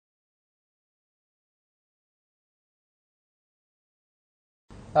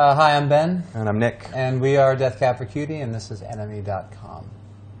Hi, I'm Ben. And I'm Nick. And we are Death Cab for Cutie, and this is enemy.com.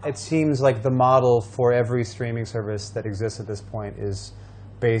 It seems like the model for every streaming service that exists at this point is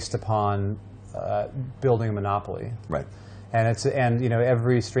based upon building a monopoly. Right. And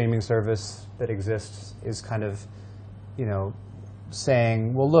every streaming service that exists is kind of,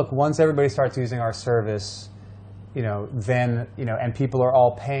 saying, well, look, once everybody starts using our service, then, and people are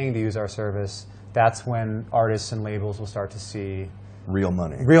all paying to use our service, that's when artists and labels will start to see real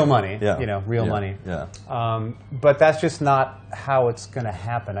money. Real money. Yeah. Real money. Yeah. But that's just not how it's going to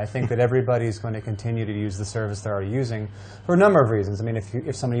happen. I think that everybody's going to continue to use the service they're already using for a number of reasons. I mean,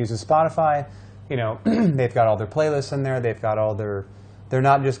 if somebody uses Spotify, they've got all their playlists in there. They've got all their. They're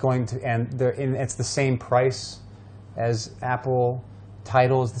not just going to, and it's the same price as Apple.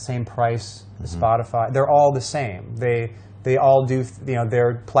 Tidal is the same price as Spotify. They're all the same. They all do.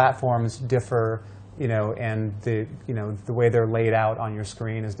 Their platforms differ. And the way they're laid out on your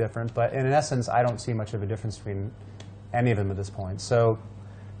screen is different. But in essence, I don't see much of a difference between any of them at this point. So,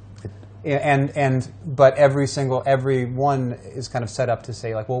 but every one is kind of set up to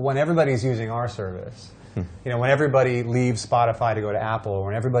say, like, well, when everybody's using our service, when everybody leaves Spotify to go to Apple, or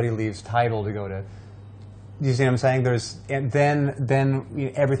when everybody leaves Tidal to go to, you see what I'm saying?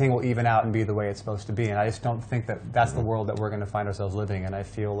 Then everything will even out and be the way it's supposed to be. And I just don't think that that's the world that we're going to find ourselves living in. I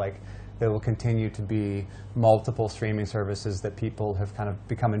feel like there will continue to be multiple streaming services that people have kind of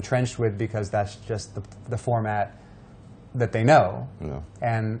become entrenched with because that's just the format that they know. Yeah.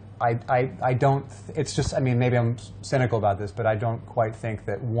 And I don't, it's just, I mean, maybe I'm cynical about this, but I don't quite think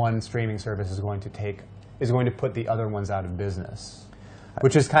that one streaming service is going to put the other ones out of business,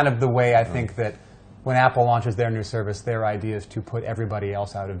 which is kind of the way I think that when Apple launches their new service, their idea is to put everybody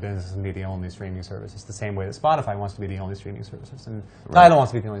else out of business and be the only streaming service. It's the same way that Spotify wants to be the only streaming service, and Tidal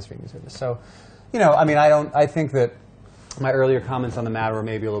wants to be the only streaming service. So, I mean, I think that my earlier comments on the matter were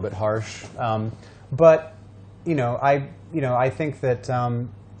maybe a little bit harsh, but I think that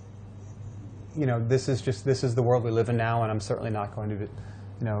this is the world we live in now, and I'm certainly not going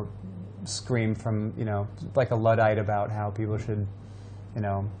to, scream from like a Luddite about how people should.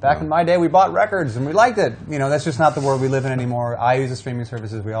 Back in my day, we bought records and we liked it. That's just not the world we live in anymore. I use the streaming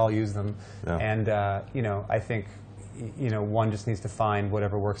services; we all use them, and I think one just needs to find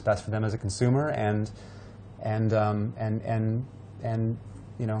whatever works best for them as a consumer, and that's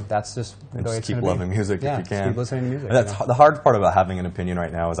just the way it's keep loving music if you can. Just keep listening to music. That's the hard part about having an opinion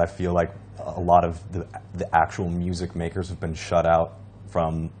right now is I feel like a lot of the actual music makers have been shut out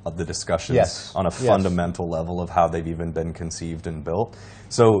from the discussions on a fundamental level of how they've even been conceived and built.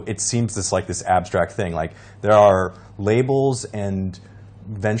 So it seems this abstract thing. Like there are labels and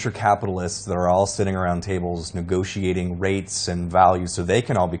venture capitalists that are all sitting around tables negotiating rates and values so they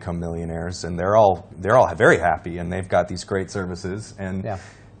can all become millionaires, and they're all very happy and they've got these great services, and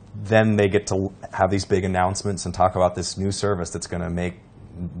then they get to have these big announcements and talk about this new service that's going to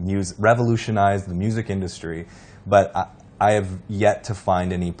revolutionize the music industry. But I have yet to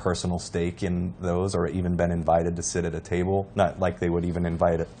find any personal stake in those or even been invited to sit at a table. Not like they would even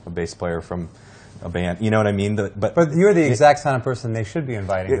invite a bass player from a band. You know what I mean? But you're the exact kind of person they should be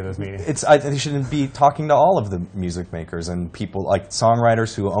inviting to those meetings. They shouldn't be talking to all of the music makers and people like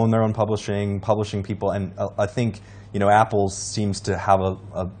songwriters who own their own publishing people. And I think Apple seems to have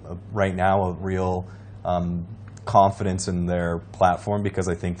right now a real confidence in their platform because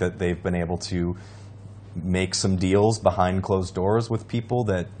I think that they've been able to make some deals behind closed doors with people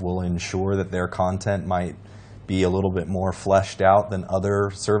that will ensure that their content might be a little bit more fleshed out than other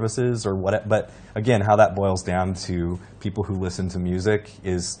services or what. But again, how that boils down to people who listen to music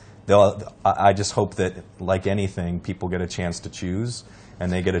is I just hope that, like anything, people get a chance to choose and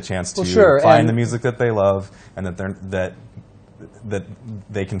they get a chance to find the music that they love, and that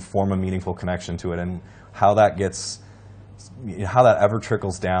they can form a meaningful connection to it. And how that ever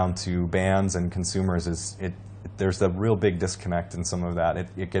trickles down to bands and consumers there's a real big disconnect in some of that.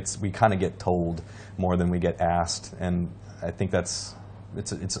 We kind of get told more than we get asked, and I think it's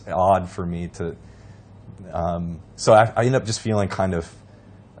odd for me to. So I end up just feeling kind of.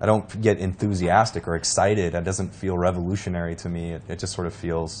 I don't get enthusiastic or excited. It doesn't feel revolutionary to me. It just sort of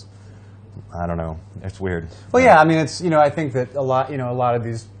feels. I don't know. It's weird. Well, yeah. I mean, it's I think that a lot of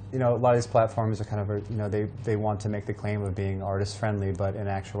these. A lot of these platforms are kind of, they want to make the claim of being artist friendly, but in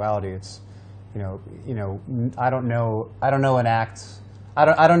actuality, it's, I don't know an act,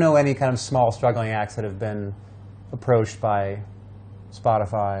 I don't know any kind of small struggling acts that have been approached by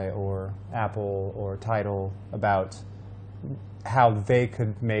Spotify or Apple or Tidal about how they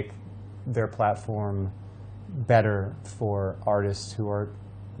could make their platform better for artists who are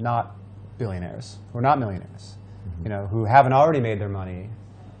not billionaires, who are not millionaires, who haven't already made their money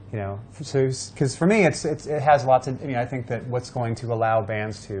You know, so because for me, it has lots of. I mean, I think that what's going to allow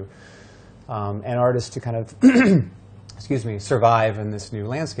bands to and artists to kind of excuse me, survive in this new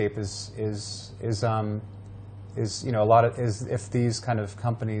landscape is you know, a lot of is if these kind of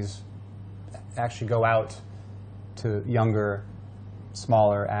companies actually go out to younger,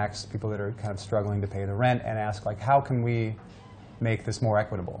 smaller acts, people that are kind of struggling to pay the rent, and ask like, how can we make this more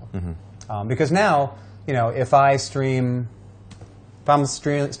equitable? Because now, you know, if I'm streaming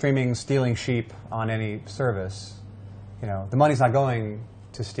Stealing Sheep on any service, you know, the money's not going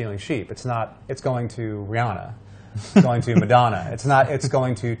to Stealing Sheep. It's going to Rihanna. It's going to Madonna. It's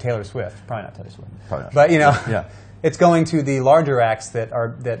going to Taylor Swift. Probably not Taylor Swift. Probably not. But you know, Yeah. It's going to the larger acts that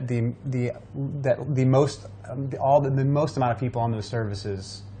the most amount of people on those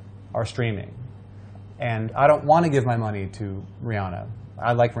services are streaming. And I don't want to give my money to Rihanna.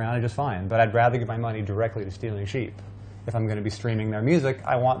 I like Rihanna just fine, but I'd rather give my money directly to Stealing Sheep. If I'm going to be streaming their music,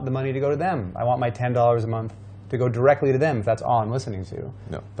 I want the money to go to them. I want my $10 a month to go directly to them if that's all I'm listening to.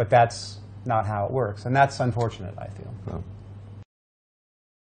 No. But that's not how it works, and that's unfortunate, I feel. No.